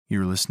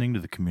You're listening to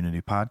the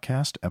Community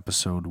Podcast,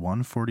 episode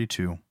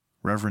 142.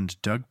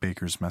 Reverend Doug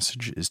Baker's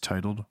message is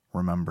titled,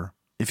 Remember.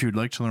 If you'd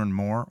like to learn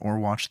more or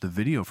watch the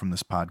video from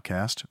this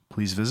podcast,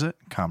 please visit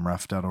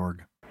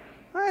comref.org.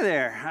 Hi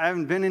there. I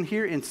haven't been in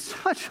here in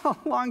such a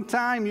long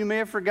time. You may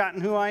have forgotten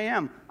who I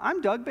am.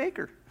 I'm Doug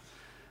Baker,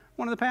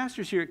 one of the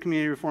pastors here at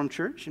Community Reformed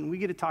Church, and we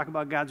get to talk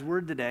about God's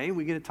Word today.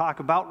 We get to talk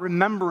about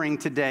remembering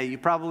today. You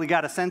probably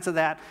got a sense of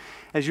that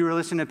as you were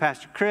listening to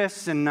Pastor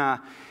Chris and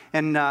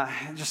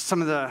just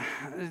some of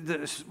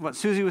what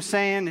Susie was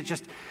saying. It's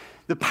just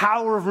the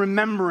power of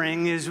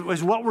remembering is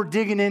what we're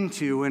digging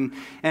into, and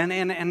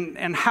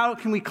how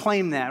can we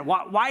claim that?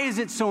 Why is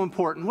it so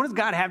important? What does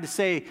God have to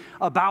say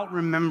about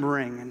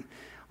remembering? And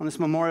on this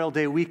Memorial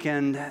Day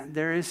weekend,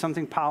 there is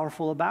something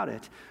powerful about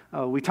it.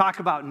 We talk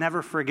about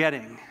never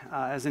forgetting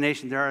as a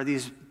nation. There are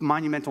these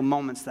monumental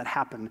moments that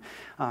happen.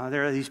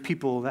 There are these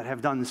people that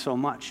have done so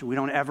much. We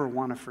don't ever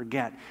want to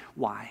forget.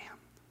 Why?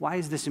 Why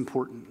is this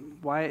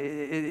important? Why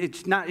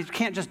it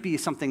can't just be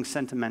something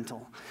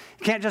sentimental.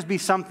 It can't just be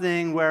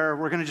something where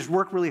we're going to just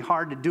work really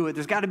hard to do it.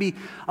 There's got to be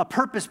a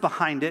purpose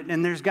behind it,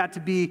 and there's got to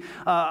be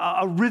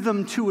a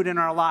rhythm to it in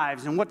our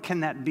lives. And what can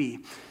that be?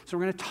 So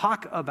we're going to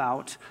talk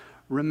about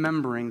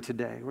remembering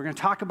today. We're going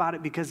to talk about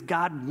it because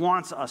God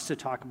wants us to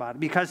talk about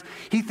it, because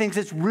he thinks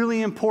it's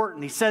really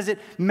important. He says it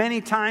many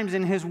times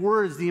in his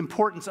words, the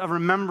importance of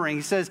remembering.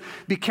 He says,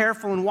 be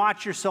careful and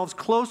watch yourselves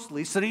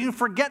closely so that you don't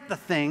forget the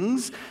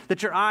things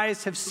that your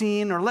eyes have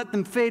seen or let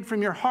them fade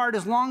from your heart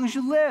as long as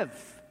you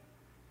live.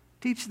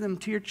 Teach them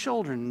to your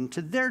children and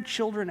to their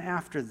children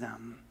after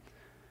them.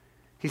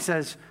 He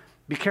says,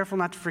 be careful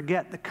not to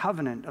forget the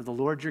covenant of the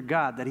Lord your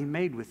God that he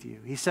made with you.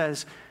 He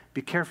says,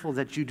 be careful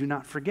that you do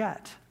not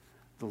forget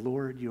the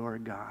Lord your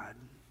God.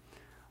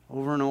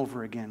 Over and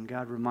over again,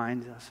 God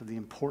reminds us of the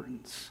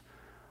importance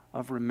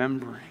of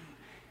remembering.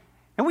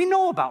 And we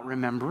know about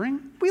remembering.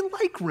 We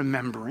like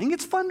remembering.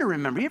 It's fun to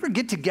remember. You ever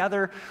get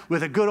together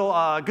with a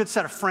good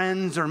set of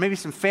friends or maybe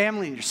some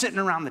family, and you're sitting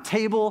around the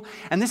table,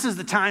 and this is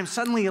the time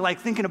suddenly you're like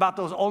thinking about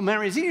those old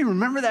memories. You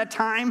remember that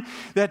time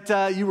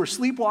that you were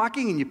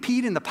sleepwalking and you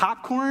peed in the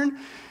popcorn?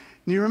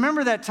 And you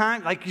remember that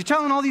time? Like, you're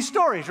telling all these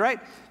stories,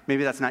 right?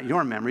 Maybe that's not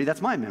your memory.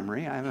 That's my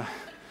memory.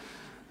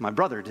 My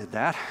brother did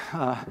that.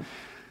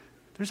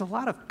 There's a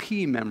lot of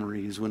pee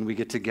memories when we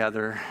get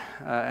together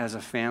as a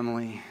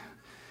family.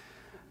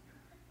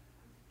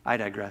 I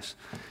digress.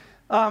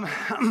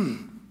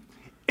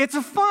 It's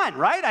a fun,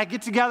 right? I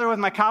get together with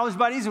my college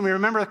buddies and we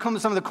remember some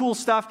of the cool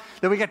stuff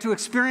that we got to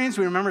experience.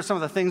 We remember some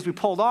of the things we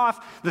pulled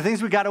off, the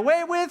things we got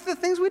away with, the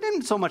things we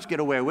didn't so much get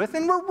away with,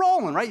 and we're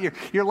rolling, right?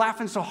 You're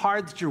laughing so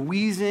hard that you're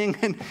wheezing,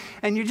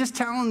 and you're just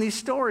telling these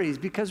stories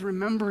because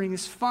remembering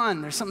is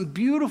fun. There's something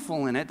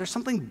beautiful in it. There's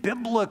something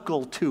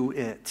biblical to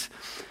it.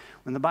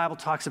 When the Bible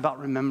talks about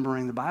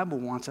remembering, the Bible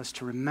wants us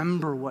to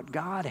remember what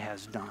God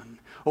has done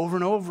over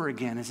and over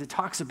again as it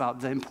talks about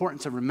the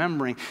importance of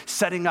remembering,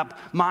 setting up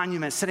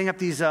monuments, setting up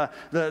these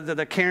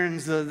the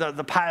cairns,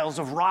 the piles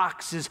of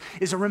rocks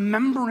is a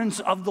remembrance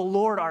of the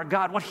Lord our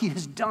God, what he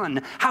has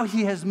done, how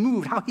he has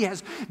moved, how he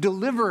has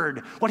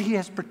delivered, what he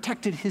has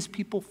protected his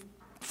people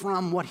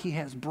from, what he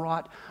has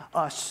brought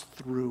us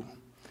through.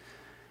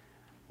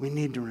 We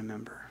need to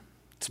remember.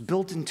 It's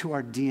built into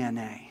our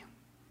DNA.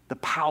 The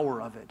power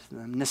of it,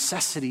 the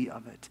necessity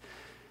of it,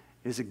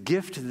 is a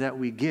gift that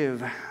we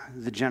give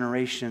the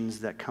generations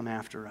that come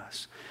after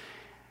us.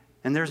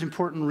 And there's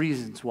important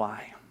reasons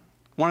why.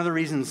 One of the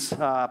reasons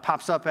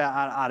pops up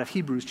out of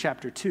Hebrews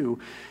chapter 2,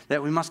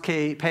 that we must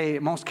pay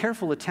most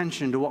careful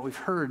attention to what we've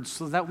heard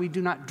so that we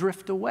do not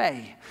drift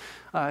away.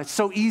 It's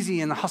so easy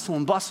in the hustle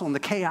and bustle and the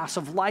chaos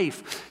of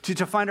life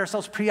to find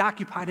ourselves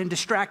preoccupied and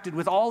distracted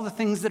with all the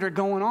things that are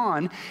going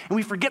on, and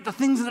we forget the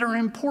things that are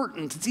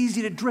important. It's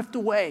easy to drift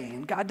away,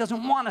 and God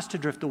doesn't want us to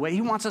drift away.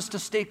 He wants us to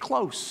stay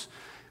close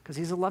because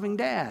he's a loving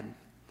dad.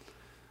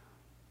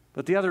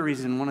 But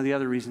one of the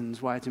other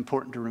reasons why it's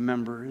important to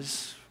remember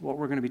is what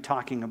we're going to be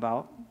talking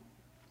about.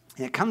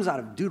 And it comes out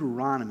of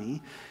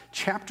Deuteronomy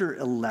chapter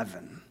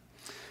 11.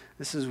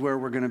 This is where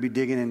we're going to be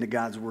digging into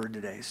God's Word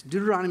today. So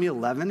Deuteronomy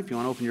 11, if you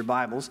want to open your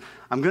Bibles.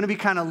 I'm going to be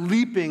kind of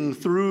leaping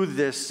through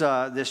this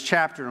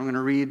chapter. I'm going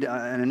to read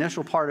an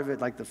initial part of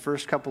it, like the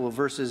first couple of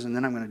verses, and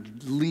then I'm going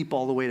to leap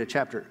all the way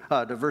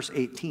to verse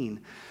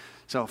 18.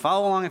 So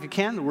follow along if you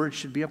can. The Word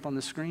should be up on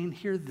the screen.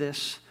 Hear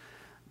this,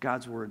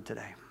 God's Word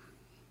today.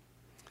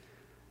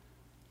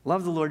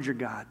 Love the Lord your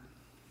God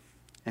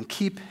and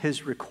keep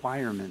his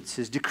requirements,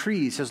 his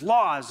decrees, his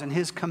laws, and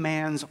his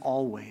commands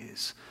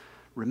always.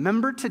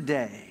 Remember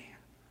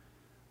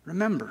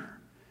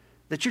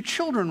that your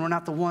children were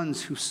not the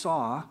ones who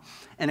saw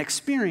and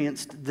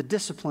experienced the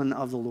discipline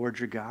of the Lord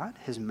your God,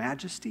 his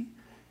majesty,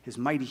 his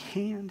mighty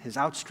hand, his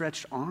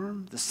outstretched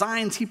arm, the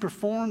signs he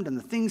performed and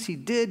the things he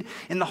did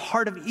in the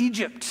heart of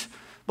Egypt,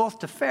 both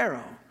to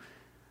Pharaoh,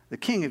 the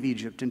king of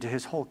Egypt, and to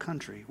his whole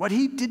country. What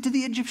he did to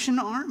the Egyptian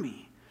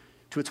army,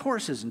 to its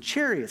horses and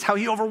chariots, how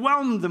he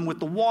overwhelmed them with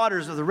the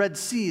waters of the Red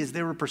Sea as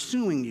they were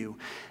pursuing you,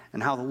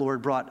 and how the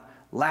Lord brought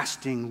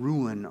lasting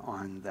ruin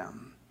on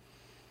them.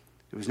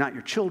 It was not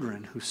your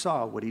children who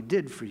saw what he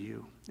did for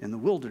you, in the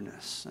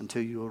wilderness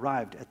until you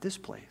arrived at this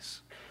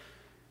place.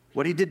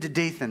 What he did to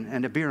Dathan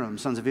and Abiram,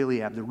 sons of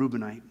Eliab, the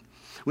Reubenite,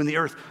 when the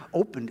earth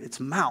opened its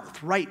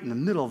mouth right in the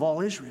middle of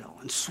all Israel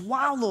and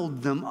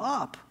swallowed them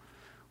up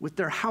with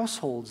their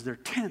households, their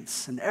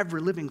tents, and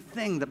every living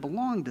thing that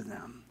belonged to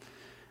them.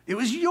 It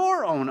was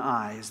your own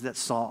eyes that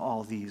saw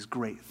all these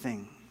great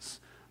things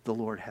the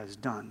Lord has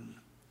done.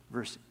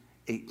 Verse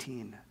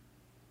 18.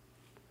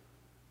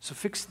 So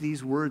fix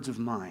these words of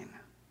mine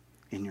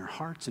in your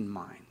hearts and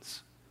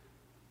minds.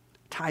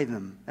 Tie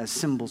them as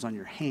symbols on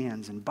your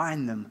hands and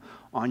bind them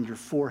on your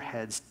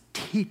foreheads.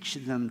 Teach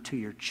them to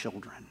your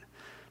children.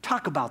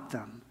 Talk about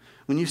them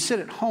when you sit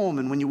at home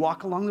and when you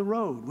walk along the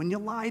road, when you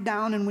lie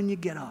down and when you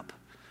get up.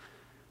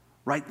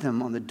 Write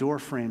them on the door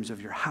frames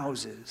of your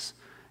houses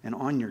and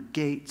on your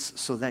gates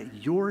so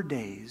that your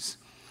days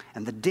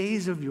and the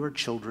days of your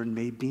children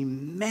may be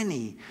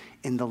many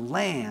in the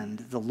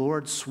land the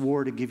Lord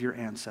swore to give your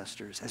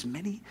ancestors, as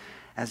many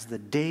as the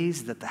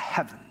days that the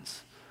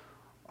heavens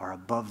are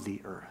above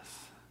the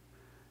earth.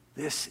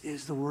 This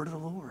is the word of the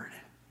Lord.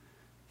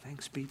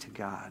 Thanks be to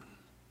God.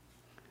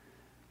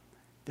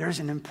 There's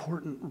an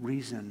important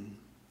reason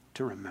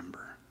to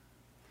remember.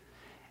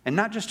 And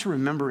not just to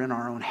remember in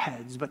our own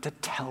heads, but to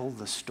tell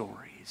the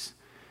stories.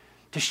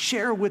 To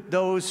share with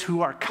those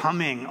who are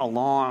coming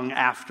along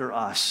after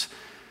us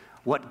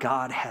what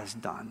God has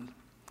done.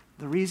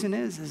 The reason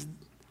is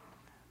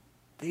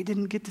they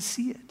didn't get to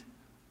see it.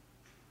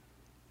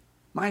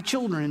 My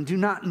children do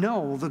not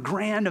know the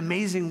grand,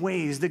 amazing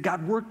ways that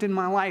God worked in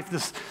my life,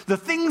 the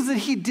things that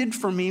he did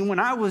for me when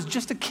I was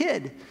just a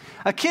kid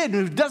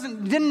who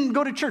didn't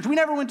go to church. We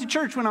never went to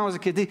church when I was a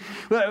kid.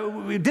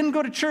 We didn't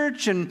go to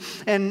church, and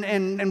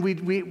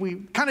we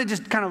kind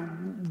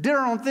of did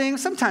our own thing.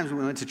 Sometimes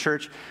we went to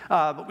church,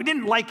 but we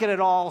didn't like it at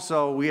all,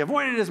 so we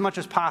avoided it as much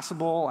as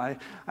possible.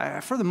 I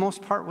for the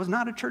most part, was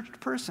not a church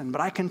person,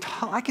 but I can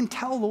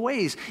tell the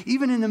ways,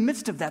 even in the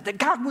midst of that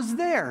God was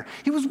there.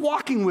 He was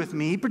walking with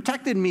me. He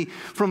protected me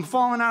from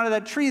falling out of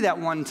that tree that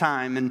one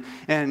time,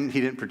 and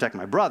he didn't protect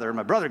my brother.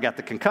 My brother got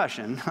the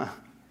concussion.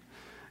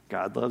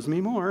 God loves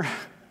me more.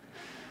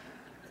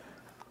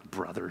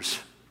 Brothers.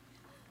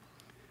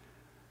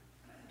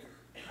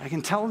 I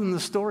can tell them the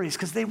stories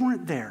because they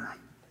weren't there.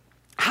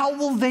 How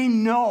will they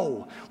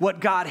know what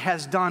God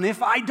has done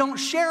if I don't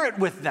share it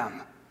with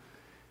them?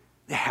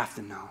 They have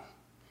to know.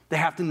 They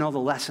have to know the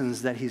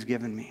lessons that he's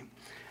given me.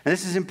 And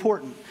this is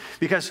important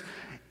because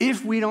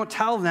if we don't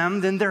tell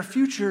them, then their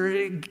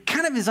future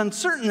kind of is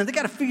uncertain and they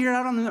got to figure it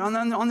out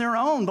on their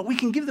own. But we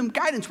can give them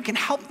guidance. We can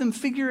help them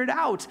figure it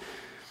out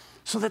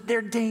so that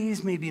their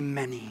days may be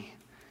many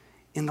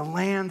in the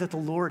land that the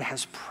Lord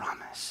has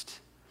promised.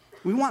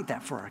 We want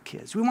that for our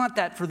kids. We want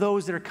that for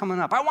those that are coming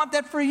up. I want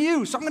that for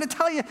you. So I'm going to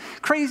tell you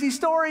crazy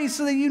stories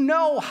so that you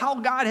know how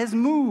God has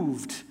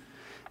moved.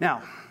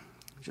 Now,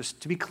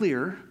 just to be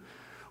clear,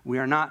 we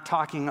are not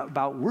talking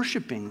about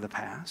worshiping the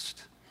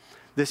past.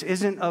 This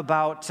isn't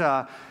about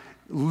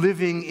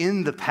living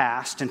in the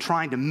past and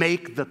trying to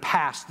make the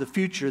past the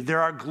future.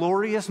 There are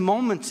glorious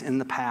moments in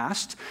the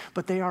past,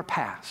 but they are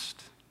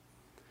past.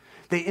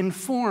 They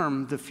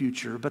inform the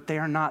future, but they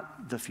are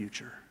not the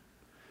future.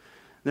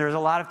 There's a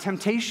lot of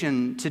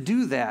temptation to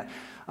do that.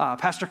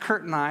 Pastor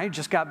Kurt and I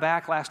just got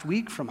back last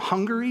week from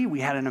Hungary. We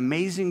had an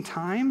amazing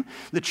time.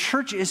 The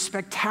church is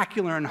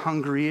spectacular in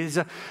Hungary. It is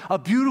a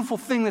beautiful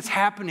thing that's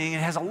happening.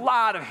 It has a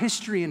lot of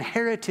history and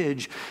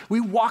heritage.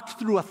 We walked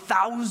through a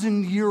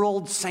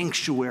 1,000-year-old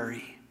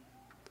sanctuary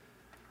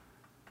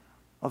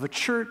of a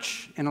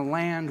church in a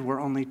land where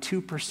only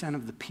 2%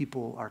 of the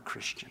people are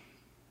Christian.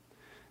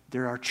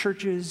 There are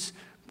churches,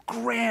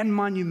 grand,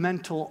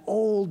 monumental,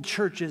 old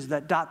churches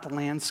that dot the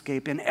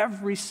landscape in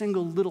every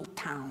single little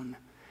town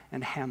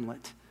and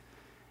hamlet,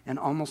 and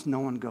almost no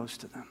one goes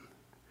to them.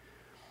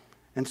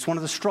 And it's one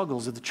of the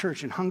struggles of the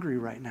church in Hungary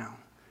right now.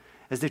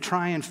 As they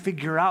try and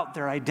figure out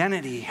their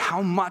identity,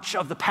 how much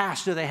of the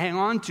past do they hang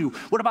on to?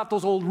 What about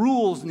those old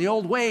rules and the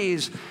old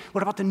ways?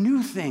 What about the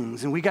new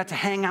things? And we got to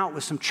hang out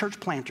with some church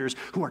planters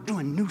who are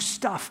doing new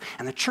stuff,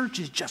 and the church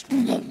is just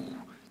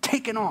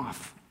taking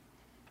off.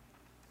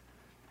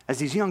 As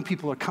these young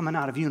people are coming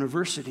out of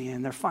university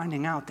and they're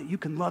finding out that you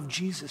can love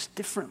Jesus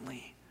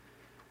differently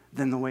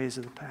than the ways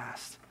of the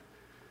past.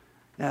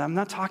 Now, I'm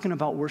not talking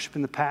about worship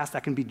in the past.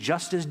 That can be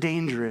just as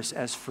dangerous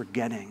as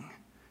forgetting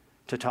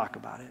to talk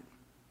about it.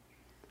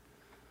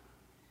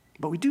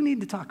 But we do need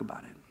to talk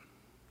about it.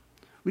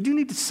 We do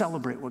need to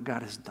celebrate what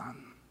God has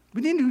done.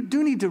 We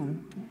do need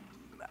to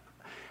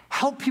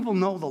help people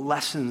know the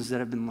lessons that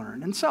have been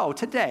learned. And so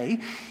today,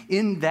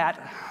 in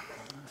that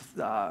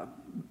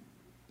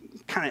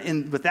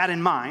with that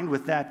in mind,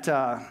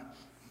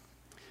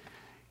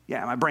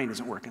 my brain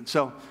isn't working.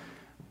 So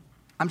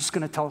I'm just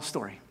going to tell a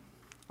story.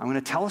 I'm going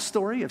to tell a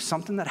story of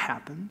something that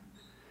happened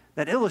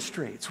that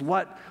illustrates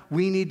what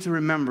we need to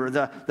remember,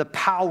 the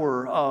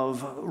power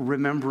of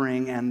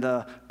remembering and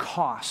the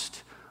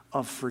cost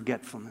of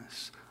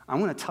forgetfulness. I'm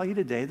going to tell you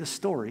today the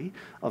story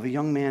of a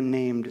young man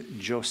named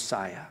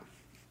Josiah.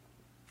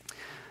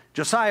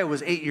 Josiah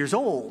was 8 years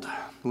old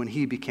when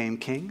he became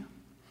king.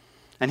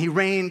 And he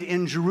reigned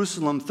in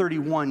Jerusalem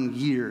 31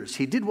 years.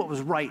 He did what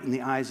was right in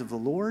the eyes of the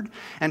Lord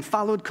and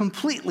followed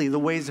completely the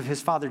ways of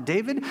his father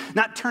David,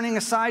 not turning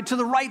aside to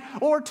the right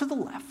or to the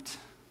left.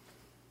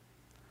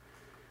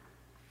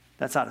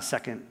 That's out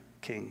of 2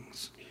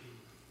 Kings.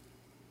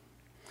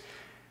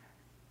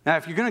 Now,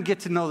 if you're going to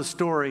get to know the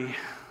story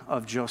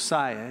of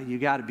Josiah, you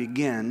got to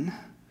begin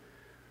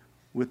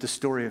with the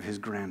story of his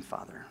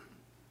grandfather.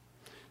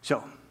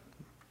 So,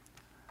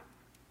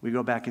 we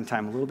go back in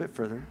time a little bit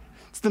further.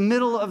 It's the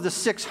middle of the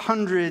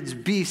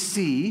 600s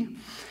BC,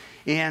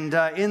 and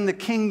in the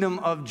kingdom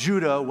of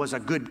Judah was a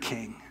good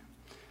king.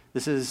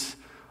 This is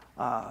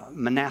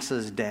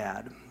Manasseh's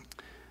dad.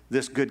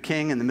 This good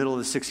king in the middle of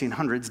the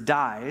 1600s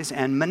dies,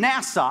 and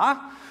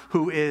Manasseh,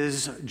 who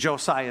is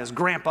Josiah's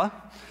grandpa,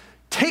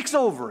 takes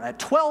over. At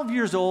 12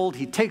 years old,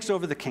 he takes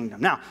over the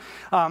kingdom. Now,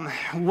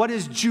 what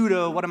is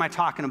Judah? What am I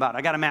talking about?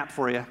 I got a map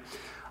for you.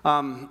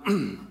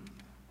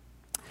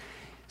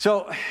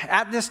 So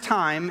at this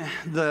time,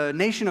 the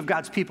nation of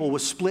God's people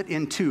was split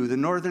in two, the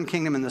northern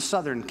kingdom and the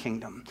southern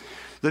kingdom.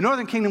 The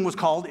northern kingdom was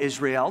called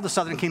Israel. The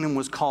southern kingdom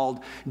was called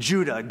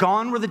Judah.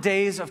 Gone were the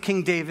days of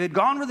King David.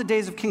 Gone were the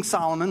days of King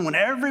Solomon when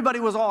everybody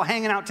was all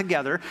hanging out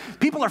together.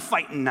 People are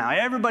fighting now.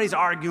 Everybody's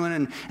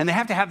arguing, and they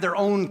have to have their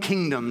own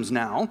kingdoms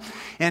now.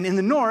 And in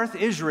the north,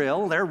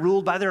 Israel, they're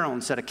ruled by their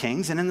own set of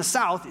kings. And in the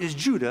south is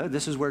Judah.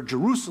 This is where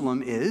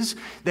Jerusalem is.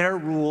 They're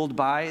ruled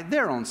by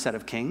their own set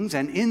of kings.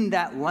 And in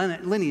that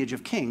lineage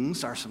of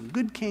kings are some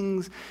good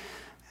kings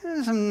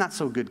and some not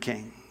so good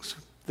kings.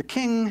 The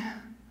king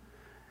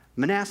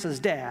Manasseh's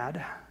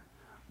dad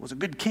was a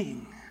good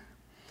king.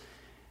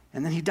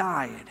 And then he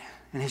died,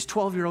 and his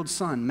 12-year-old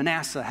son,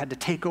 Manasseh, had to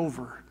take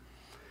over.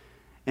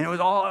 And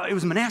it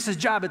was Manasseh's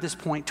job at this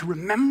point to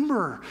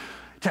remember,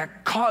 to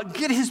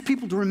get his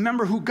people to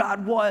remember who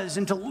God was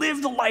and to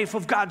live the life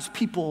of God's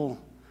people.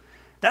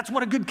 That's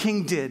what a good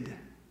king did.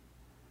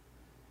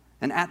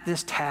 And at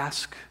this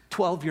task,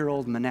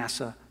 12-year-old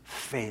Manasseh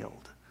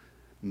failed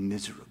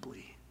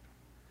miserably.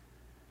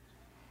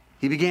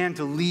 He began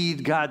to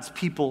lead God's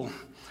people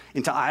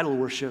into idol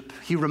worship.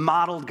 He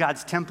remodeled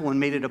God's temple and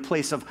made it a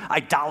place of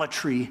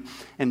idolatry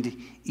and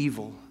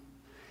evil.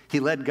 He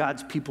led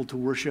God's people to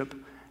worship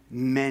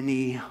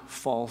many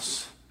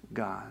false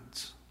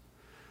gods.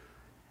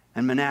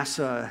 And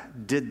Manasseh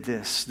did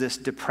this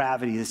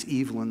depravity, this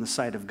evil in the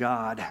sight of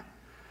God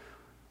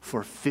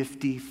for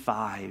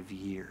 55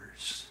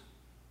 years.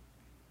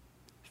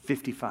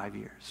 55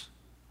 years.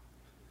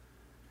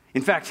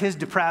 In fact, his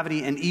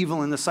depravity and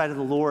evil in the sight of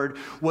the Lord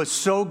was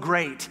so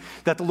great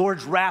that the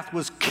Lord's wrath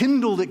was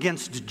kindled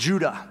against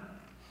Judah.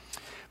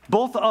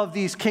 Both of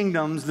these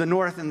kingdoms, the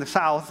north and the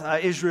south,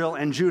 Israel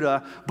and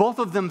Judah, both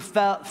of them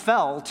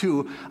fell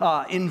to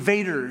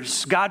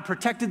invaders. God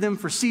protected them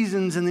for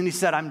seasons, and then he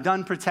said, I'm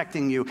done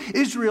protecting you.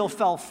 Israel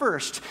fell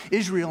first.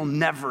 Israel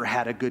never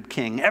had a good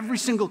king. Every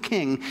single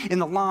king in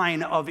the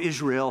line of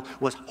Israel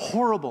was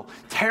horrible,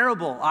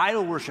 terrible,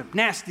 idol worship,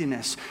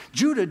 nastiness.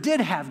 Judah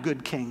did have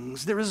good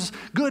kings. There was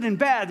good and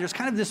bad. There's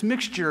kind of this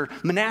mixture.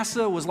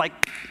 Manasseh was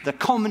like the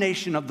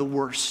culmination of the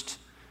worst.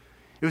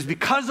 It was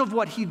because of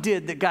what he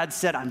did that God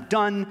said, I'm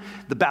done.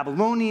 The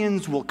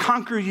Babylonians will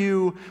conquer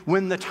you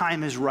when the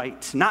time is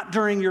right. Not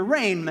during your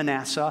reign,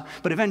 Manasseh,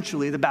 but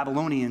eventually the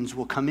Babylonians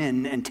will come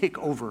in and take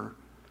over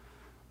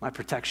my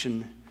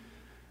protection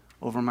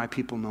over my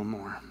people no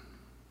more.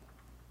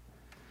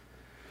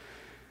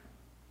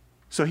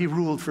 So he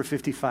ruled for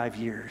 55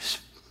 years,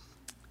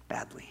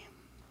 badly.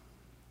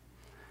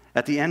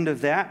 At the end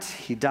of that,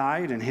 he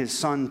died and his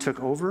son took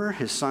over.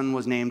 His son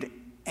was named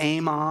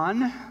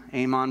Amon.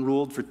 Amon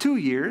ruled for 2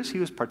 years. He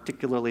was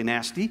particularly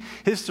nasty.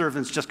 His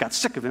servants just got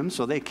sick of him,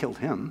 so they killed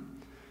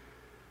him.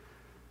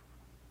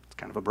 It's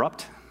kind of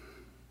abrupt.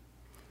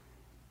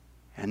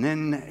 And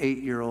then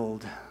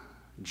 8-year-old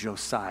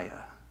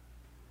Josiah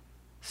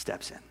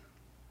steps in.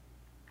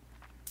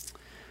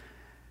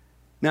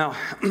 Now,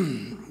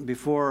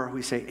 before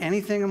we say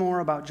anything more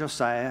about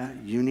Josiah,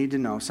 you need to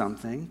know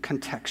something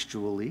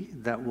contextually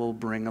that will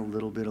bring a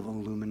little bit of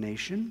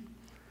illumination.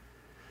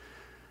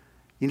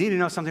 You need to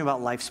know something about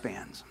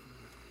lifespans.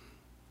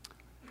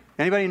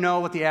 Anybody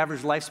know what the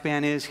average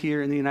lifespan is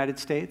here in the United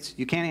States?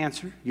 You can't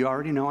answer. You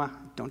already know.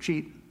 Don't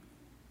cheat.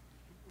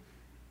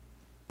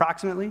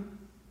 Approximately?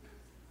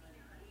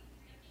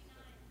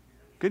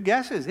 Good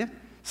guesses. Yeah.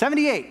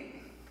 78.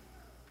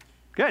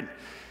 Good.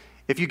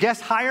 If you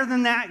guess higher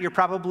than that, you're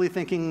probably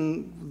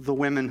thinking the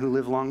women who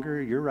live longer.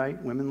 You're right.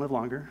 Women live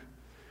longer.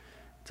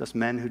 It's us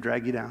men who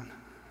drag you down.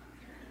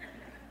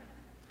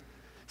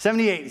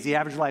 78 is the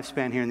average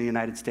lifespan here in the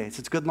United States.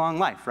 It's a good long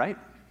life, right?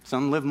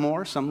 Some live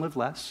more, some live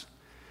less.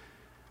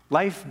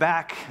 Life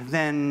back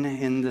then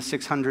in the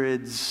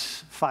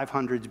 600s,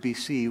 500s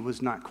BC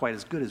was not quite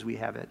as good as we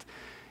have it.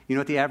 You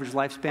know what the average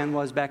lifespan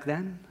was back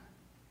then?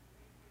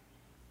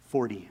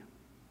 40.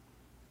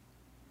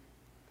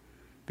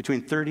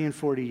 Between 30 and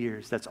 40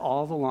 years. That's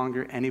all the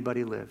longer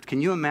anybody lived.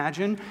 Can you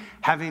imagine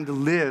having to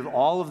live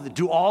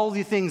do all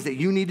the things that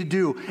you need to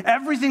do?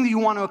 Everything that you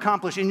want to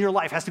accomplish in your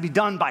life has to be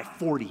done by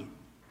 40.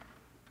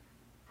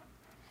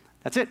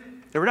 That's it.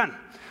 They were done.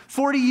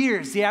 40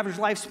 years, the average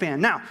lifespan.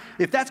 Now,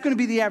 if that's going to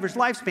be the average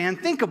lifespan,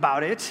 think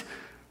about it.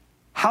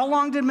 How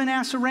long did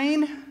Manasseh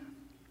reign?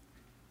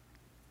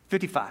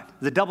 55,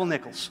 the double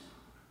nickels.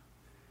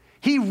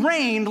 He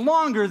reigned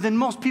longer than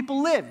most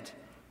people lived.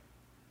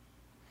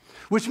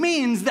 Which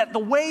means that the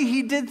way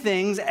he did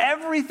things,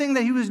 everything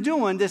that he was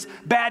doing, this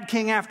bad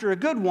king after a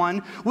good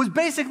one, was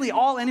basically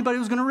all anybody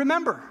was going to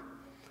remember.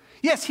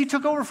 Yes, he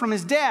took over from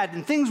his dad,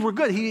 and things were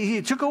good.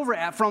 He took over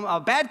from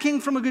a bad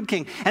king from a good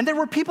king. And there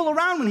were people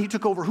around when he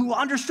took over who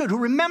understood, who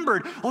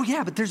remembered, oh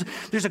yeah, but there's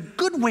a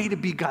good way to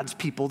be God's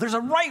people. There's a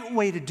right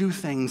way to do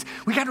things.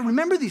 We got to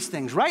remember these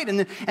things, right?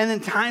 And then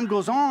time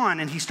goes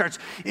on, and he starts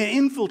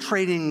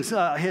infiltrating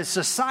his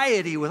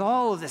society with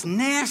all of this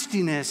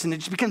nastiness, and it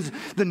just becomes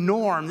the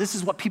norm. This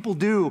is what people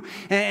do.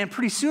 And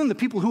pretty soon, the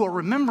people who are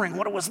remembering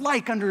what it was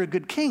like under a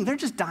good king, they're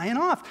just dying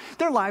off.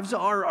 Their lives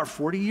are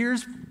 40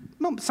 years,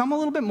 some a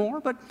little bit more,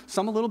 but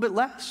some a little bit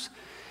less.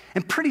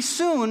 And pretty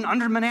soon,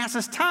 under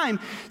Manasseh's time,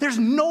 there's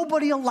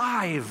nobody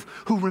alive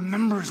who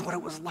remembers what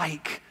it was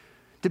like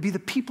to be the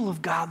people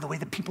of God the way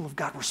the people of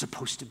God were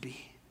supposed to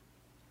be.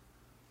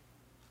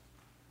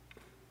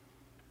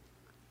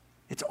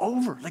 It's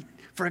over, like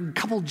for a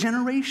couple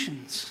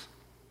generations.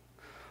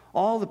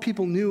 All the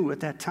people knew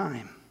at that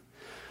time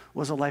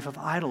was a life of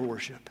idol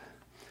worship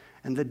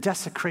and the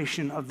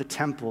desecration of the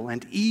temple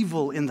and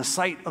evil in the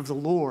sight of the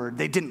Lord.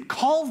 They didn't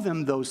call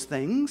them those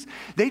things.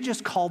 They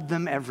just called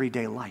them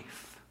everyday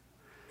life.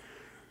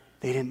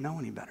 They didn't know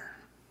any better.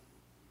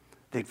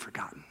 They'd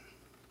forgotten.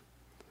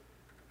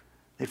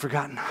 They'd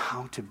forgotten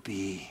how to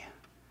be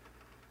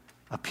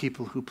a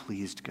people who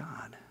pleased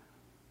God.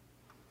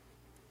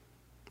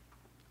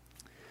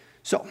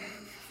 So,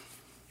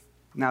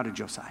 now to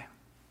Josiah.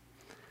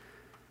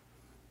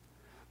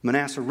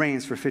 Manasseh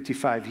reigns for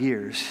 55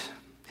 years.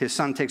 His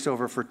son takes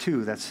over for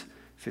 2, that's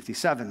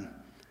 57.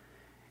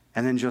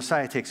 And then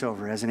Josiah takes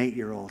over as an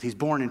 8-year-old. He's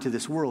born into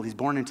this world. He's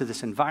born into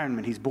this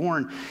environment. He's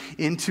born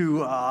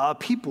into a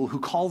people who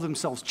call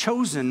themselves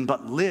chosen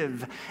but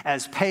live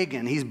as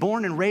pagan. He's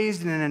born and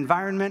raised in an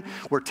environment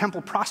where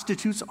temple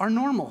prostitutes are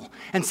normal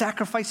and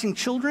sacrificing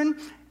children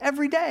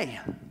every day.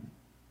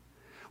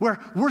 Where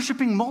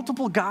worshiping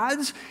multiple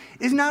gods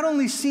is not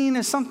only seen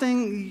as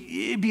something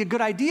it'd be a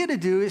good idea to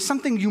do, it's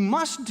something you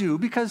must do,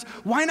 because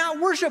why not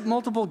worship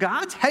multiple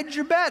gods? Hedge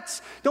your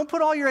bets. Don't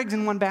put all your eggs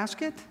in one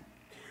basket.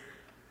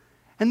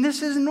 And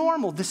this is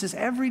normal. This is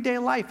everyday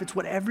life. It's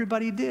what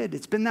everybody did.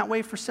 It's been that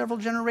way for several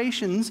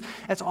generations.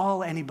 That's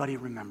all anybody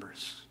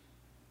remembers.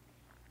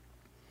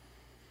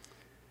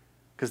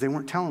 Because they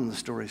weren't telling the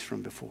stories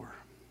from before.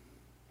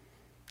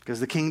 Because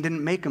the king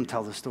didn't make them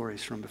tell the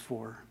stories from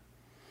before.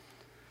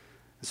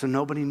 And so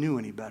nobody knew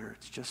any better.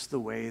 It's just the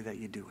way that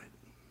you do it.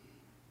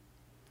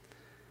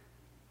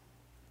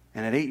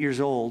 And at 8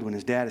 years old, when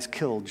his dad is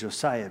killed,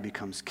 Josiah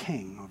becomes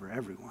king over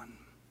everyone.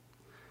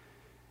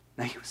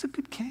 Now, he was a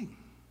good king.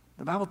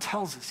 The Bible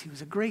tells us he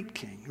was a great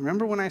king.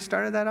 Remember when I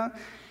started that out?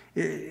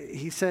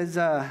 He says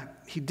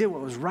he did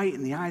what was right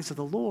in the eyes of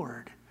the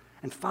Lord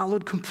and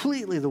followed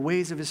completely the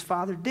ways of his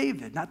father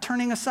David, not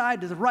turning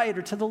aside to the right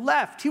or to the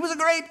left. He was a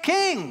great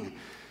king.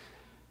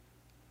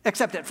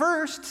 Except at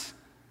first,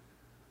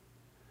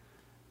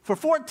 for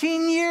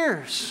 14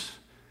 years,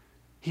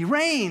 he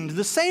reigned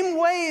the same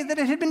way that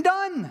it had been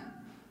done.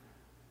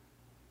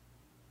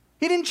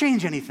 He didn't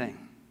change anything.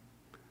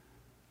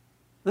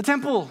 The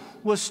temple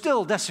was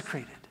still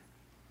desecrated.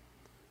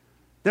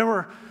 There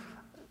were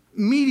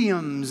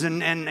mediums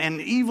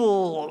and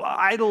evil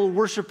idol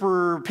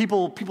worshiper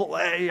people,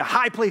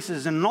 high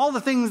places, and all the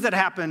things that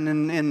happened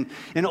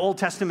in Old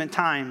Testament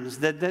times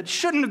that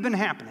shouldn't have been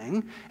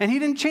happening, and he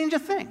didn't change a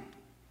thing.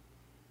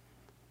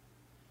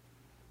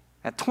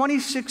 At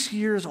 26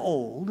 years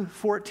old,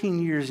 14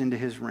 years into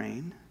his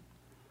reign,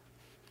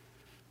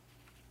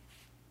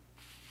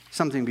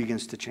 something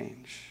begins to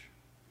change.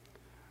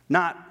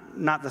 Not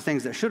the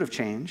things that should have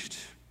changed.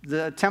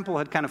 The temple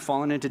had kind of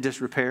fallen into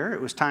disrepair.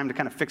 It was time to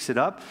kind of fix it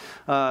up.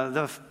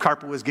 The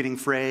carpet was getting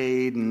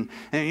frayed, and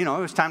it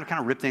was time to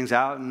kind of rip things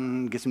out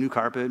and get some new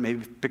carpet,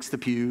 maybe fix the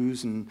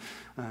pews, and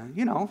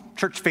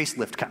church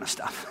facelift kind of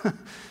stuff.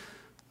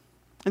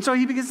 And so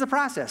he begins the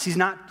process. He's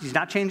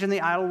not changing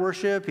the idol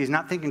worship. He's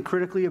not thinking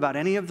critically about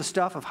any of the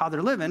stuff of how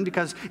they're living,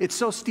 because it's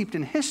so steeped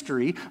in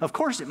history. Of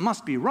course, it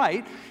must be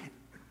right.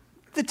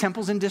 The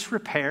temple's in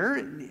disrepair.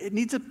 It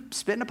needs a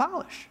spit and a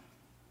polish.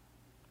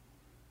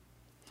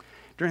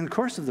 During the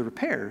course of the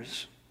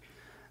repairs,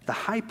 the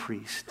high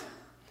priest,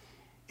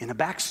 in a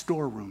back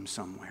storeroom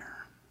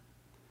somewhere,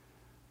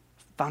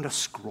 found a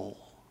scroll.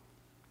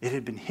 It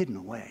had been hidden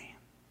away.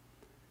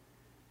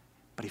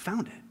 But he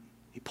found it.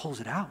 He pulls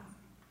it out.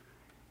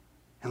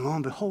 And lo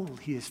and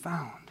behold, he has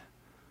found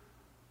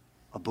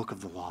a book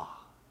of the law.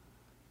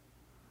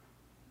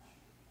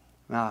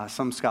 Now,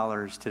 some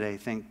scholars today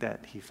think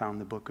that he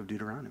found the book of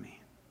Deuteronomy.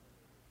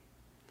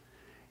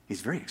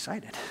 He's very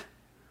excited.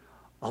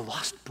 A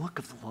lost book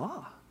of the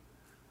law.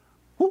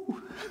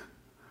 Woo!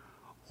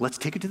 Let's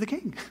take it to the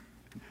king.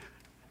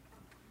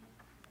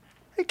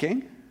 Hey,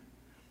 king,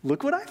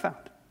 look what I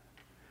found.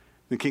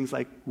 The king's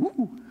like,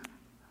 woo,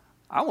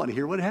 I want to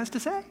hear what it has to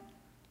say.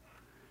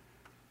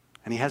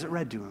 And he has it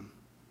read to him.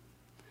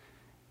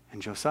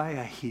 And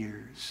Josiah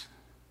hears,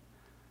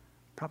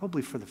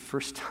 probably for the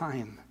first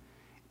time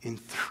in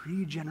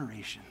 3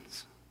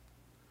 generations,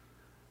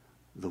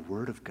 the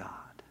word of God.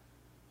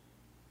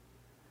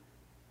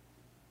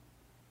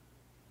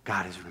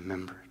 God is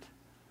remembered.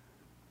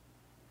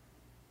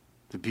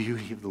 The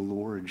beauty of the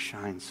Lord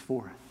shines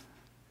forth.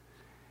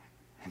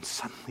 And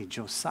suddenly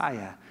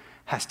Josiah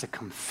has to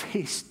come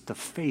face to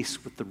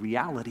face with the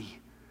reality.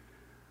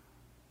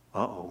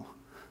 Uh-oh,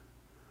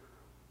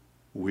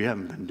 we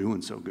haven't been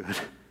doing so good.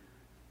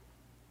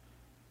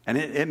 And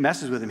it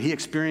messes with him. He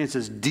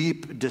experiences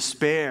deep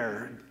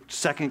despair.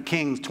 2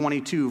 Kings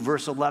 22,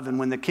 verse 11,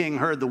 when the king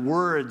heard the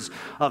words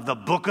of the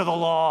book of the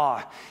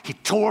law, he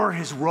tore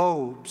his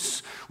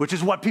robes, which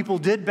is what people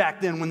did back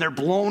then when they're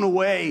blown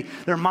away.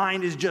 Their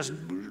mind is just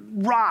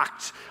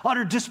rocked,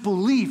 utter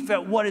disbelief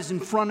at what is in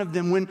front of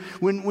them,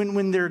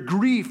 when their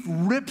grief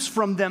rips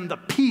from them the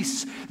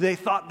peace they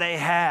thought they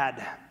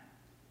had,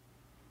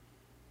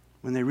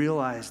 when they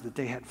realized that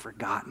they had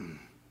forgotten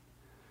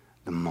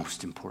the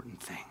most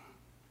important thing.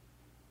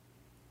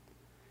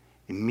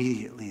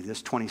 Immediately,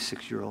 this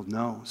 26-year-old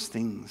knows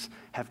things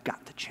have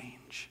got to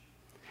change,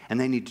 and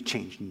they need to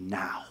change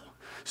now.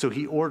 So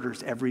he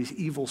orders every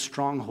evil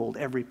stronghold,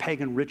 every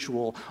pagan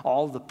ritual,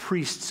 all the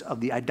priests of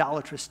the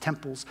idolatrous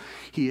temples,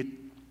 he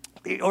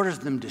orders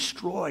them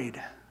destroyed.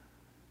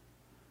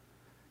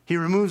 He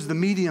removes the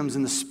mediums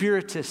and the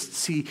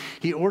spiritists.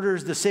 He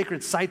orders the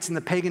sacred sites and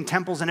the pagan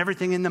temples and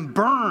everything in them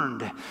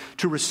burned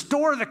to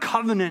restore the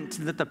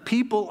covenant that the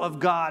people of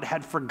God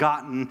had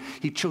forgotten.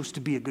 He chose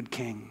to be a good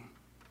king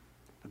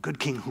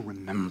who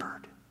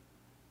remembered.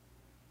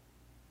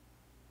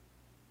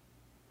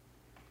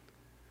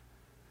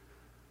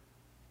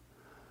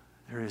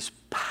 There is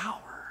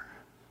power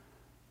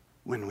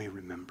when we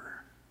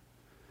remember.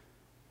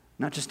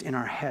 Not just in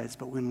our heads,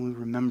 but when we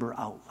remember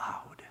out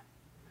loud.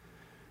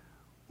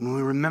 When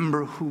we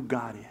remember who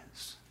God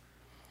is.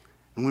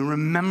 When we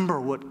remember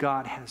what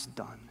God has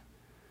done.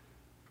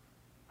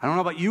 I don't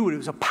know about you, but it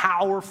was a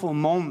powerful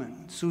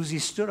moment. Susie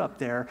stood up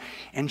there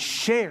and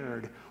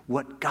shared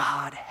what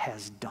God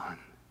has done.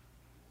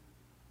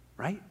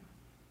 Right?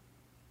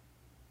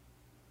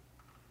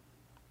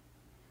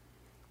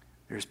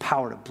 There's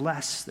power to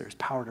bless, there's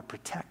power to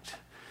protect,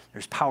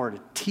 there's power to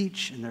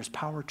teach, and there's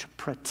power to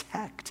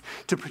protect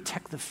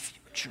the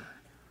future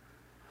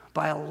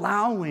by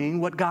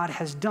allowing what God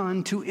has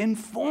done to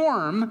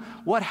inform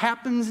what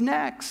happens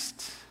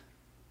next.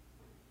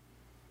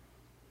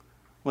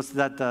 What's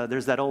that?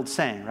 There's that old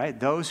saying, right?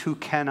 Those who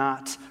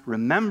cannot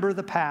remember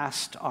the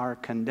past are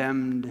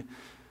condemned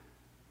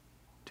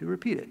to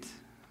repeat it.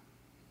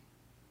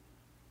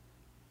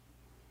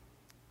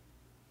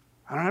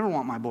 I don't ever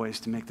want my boys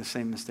to make the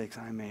same mistakes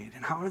I made.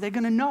 And how are they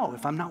going to know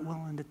if I'm not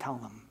willing to tell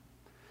them?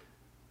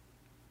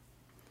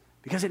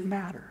 Because it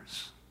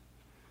matters.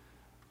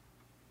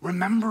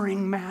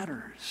 Remembering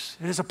matters.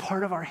 It is a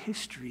part of our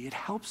history. It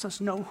helps us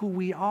know who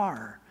we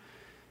are.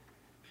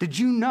 Did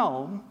you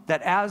know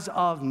that as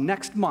of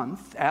next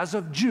month, as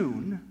of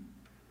June,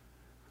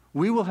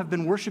 we will have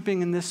been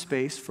worshiping in this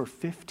space for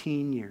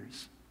 15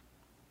 years?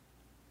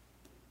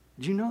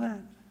 Did you know that?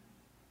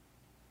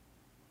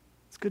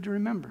 It's good to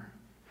remember.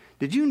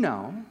 Did you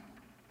know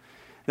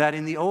that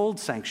in the old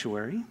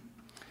sanctuary,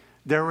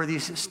 there were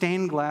these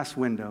stained glass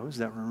windows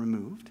that were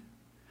removed?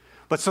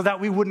 But so that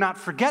we would not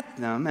forget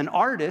them, an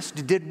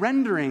artist did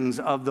renderings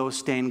of those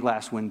stained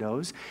glass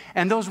windows,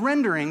 and those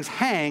renderings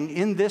hang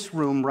in this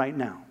room right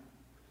now.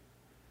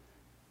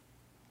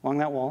 Along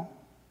that wall,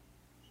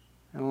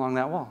 and along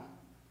that wall.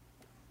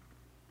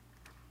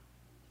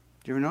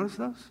 Do you ever notice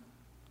those?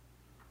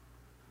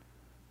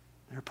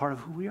 They're part of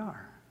who we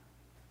are.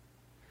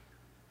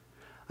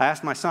 I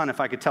asked my son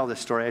if I could tell this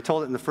story. I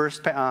told it in the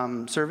first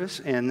service,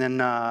 and then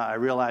I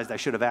realized I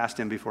should have asked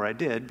him before I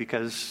did,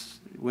 because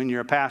when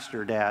you're a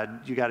pastor,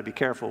 Dad, you got to be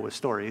careful with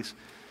stories.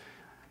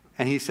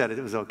 And he said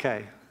it was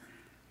okay.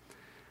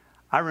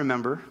 I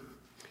remember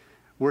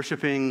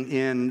worshiping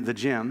in the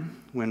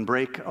gym when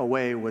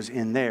Breakaway was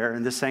in there,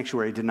 and this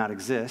sanctuary did not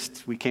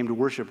exist. We came to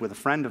worship with a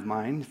friend of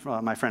mine,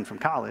 my friend from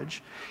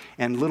college,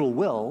 and little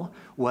Will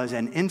was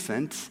an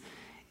infant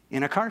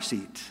in a car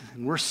seat.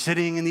 And we're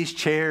sitting in these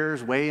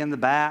chairs way in the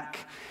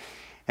back,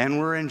 and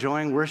we're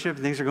enjoying worship,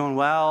 and things are going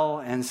well,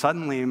 and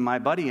suddenly my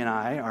buddy and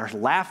I are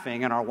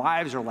laughing, and our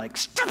wives are like,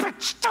 stop it,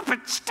 stop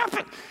it, stop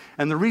it.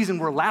 And the reason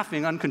we're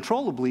laughing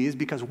uncontrollably is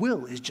because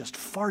Will is just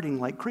farting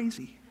like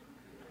crazy.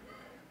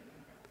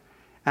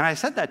 And I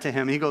said that to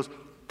him, and he goes,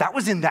 that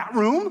was in that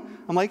room?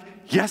 I'm like,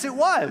 yes, it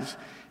was.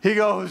 He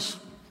goes,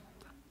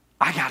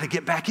 I got to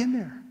get back in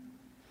there.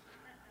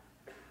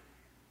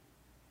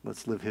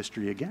 Let's live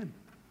history again.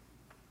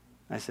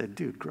 I said,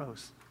 dude,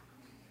 gross.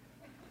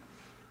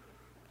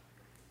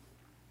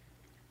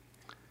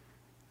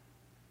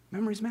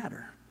 Memories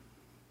matter.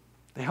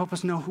 They help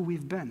us know who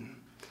we've been.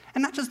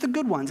 And not just the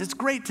good ones. It's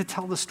great to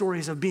tell the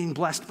stories of being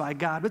blessed by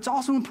God, but it's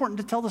also important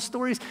to tell the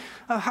stories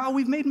of how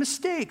we've made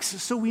mistakes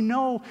so we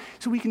know,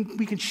 so we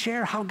can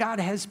share how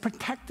God has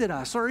protected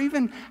us, or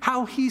even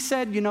how he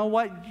said, you know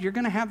what, you're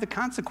going to have the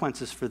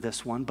consequences for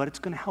this one, but it's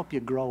going to help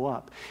you grow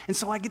up. And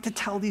so I get to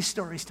tell these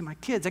stories to my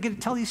kids. I get to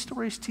tell these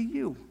stories to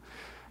you.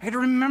 I get to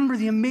remember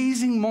the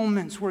amazing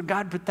moments where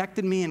God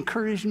protected me,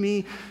 encouraged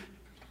me,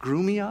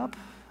 grew me up.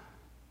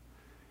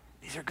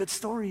 These are good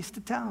stories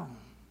to tell.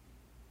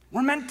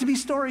 We're meant to be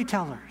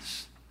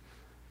storytellers.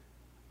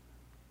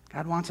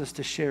 God wants us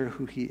to share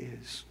who he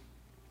is.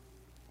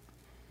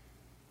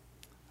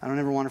 I don't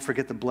ever want to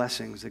forget the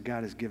blessings that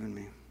God has given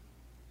me.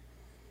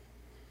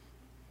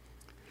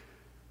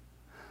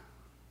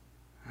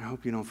 I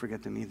hope you don't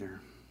forget them either.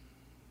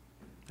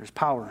 There's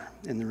power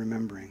in the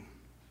remembering.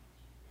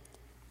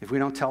 If we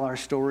don't tell our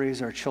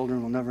stories, our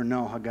children will never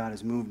know how God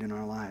has moved in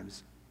our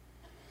lives.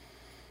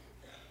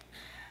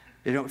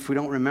 If we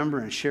don't remember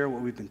and share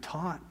what we've been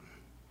taught,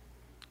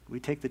 we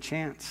take the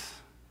chance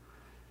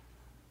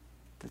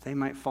that they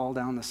might fall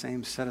down the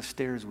same set of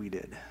stairs we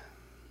did.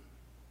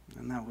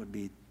 And that would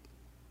be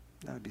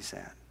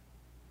sad.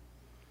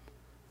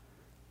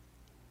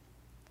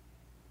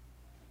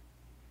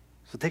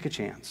 So take a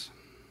chance.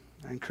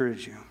 I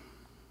encourage you.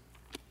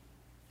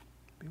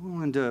 Be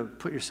willing to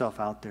put yourself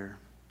out there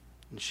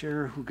and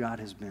share who God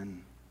has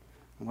been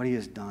and what he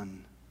has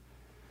done,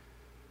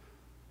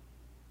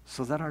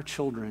 so that our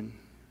children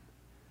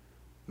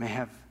may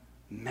have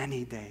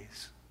many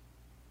days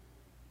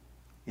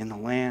in the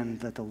land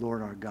that the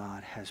Lord our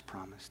God has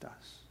promised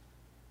us.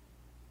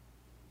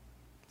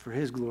 For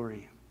his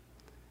glory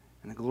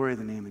and the glory of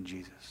the name of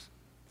Jesus.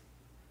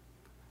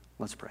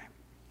 Let's pray.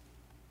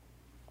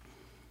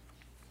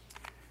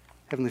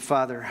 Heavenly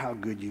Father, how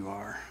good you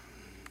are.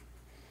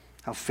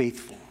 How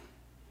faithful.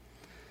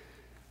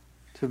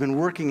 To have been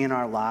working in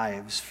our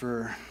lives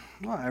for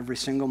every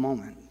single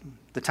moment.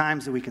 The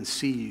times that we can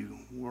see you,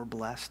 we're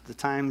blessed. The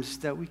times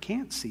that we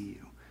can't see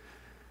you.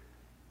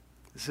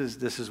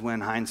 This is when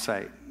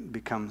hindsight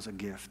becomes a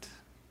gift.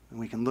 And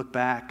we can look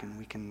back and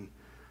we can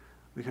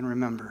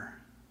remember,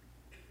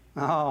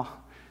 oh,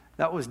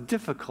 that was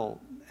difficult,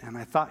 and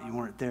I thought you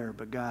weren't there,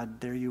 but God,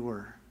 there you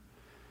were,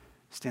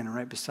 standing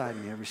right beside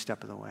me every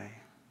step of the way.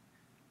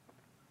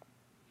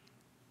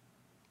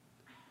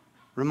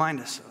 Remind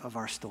us of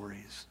our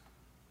stories,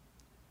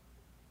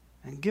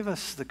 and give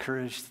us the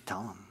courage to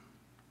tell them.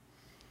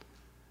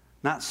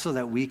 Not so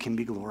that we can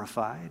be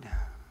glorified,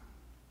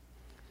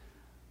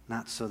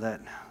 not so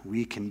that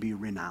we can be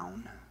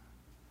renowned,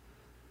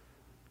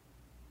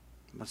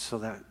 but so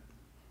that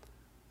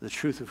the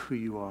truth of who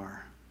you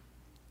are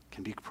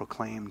can be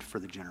proclaimed for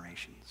the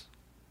generations.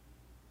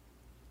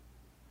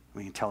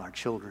 We can tell our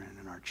children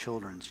and our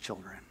children's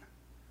children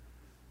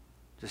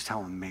just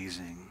how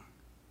amazing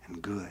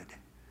and good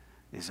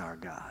is our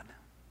God.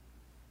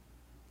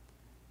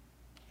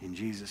 In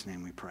Jesus'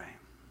 name we pray.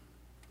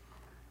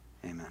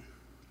 Amen.